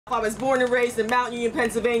I was born and raised in Mount Union,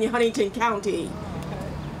 Pennsylvania, Huntington County.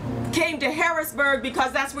 Came to Harrisburg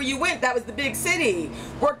because that's where you went. That was the big city.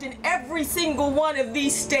 Worked in every single one of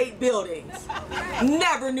these state buildings.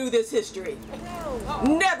 Never knew this history.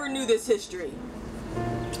 Never knew this history.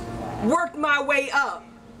 Worked my way up.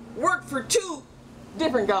 Worked for 2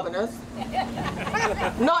 different governors.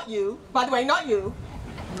 Not you, by the way, not you.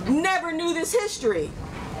 Never knew this history.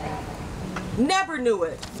 Never knew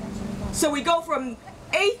it. So we go from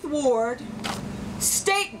 8th Ward,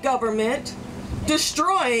 state government,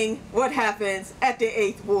 destroying what happens at the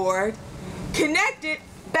 8th Ward, connected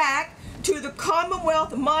back to the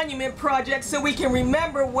Commonwealth Monument Project so we can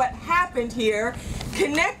remember what happened here,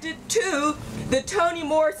 connected to the Toni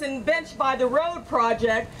Morrison Bench by the Road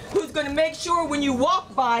project, who's going to make sure when you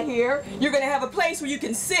walk by here, you're going to have a place where you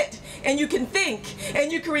can sit and you can think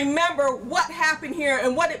and you can remember what happened here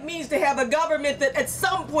and what it means to have a government that at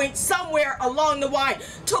some point, somewhere along the line,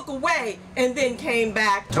 took away and then came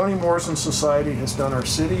back. Toni-Morrison-Society has done our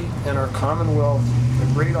city and our Commonwealth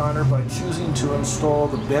a great honor by choosing to install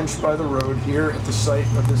the Bench by the Road here at the site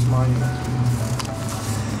of this monument.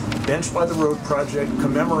 The Bench by the Road project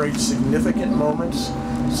commemorates significant moments,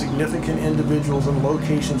 significant individuals and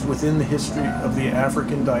locations within the history of the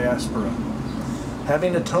African diaspora.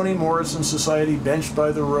 Having a Toni-Morrison-Society Bench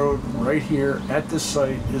by the Road right here at this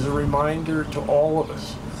site is a reminder to all of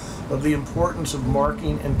us of the importance of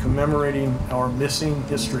marking and commemorating our missing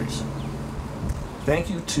histories. Thank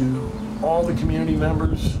you to all the community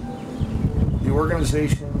members, the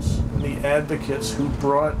organizations, and the advocates who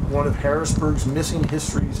brought one of Harrisburg's missing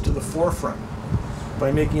histories to the forefront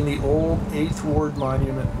by making the old 8th Ward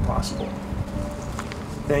monument possible.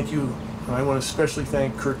 Thank you, and I want to especially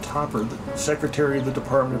thank Kurt Topper, the Secretary of the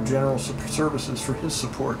Department of General Services, for his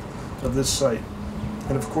support of this site.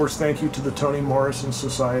 And of course, thank you to the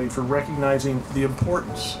Toni-Morrison-Society for recognizing the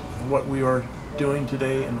importance of what we are doing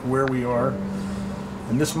today and where we are.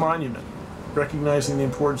 And this monument, recognizing the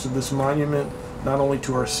importance of this monument not only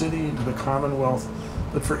to our city, to the Commonwealth,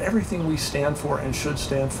 but for everything we stand for and should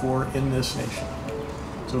stand for in this nation.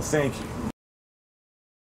 So thank you.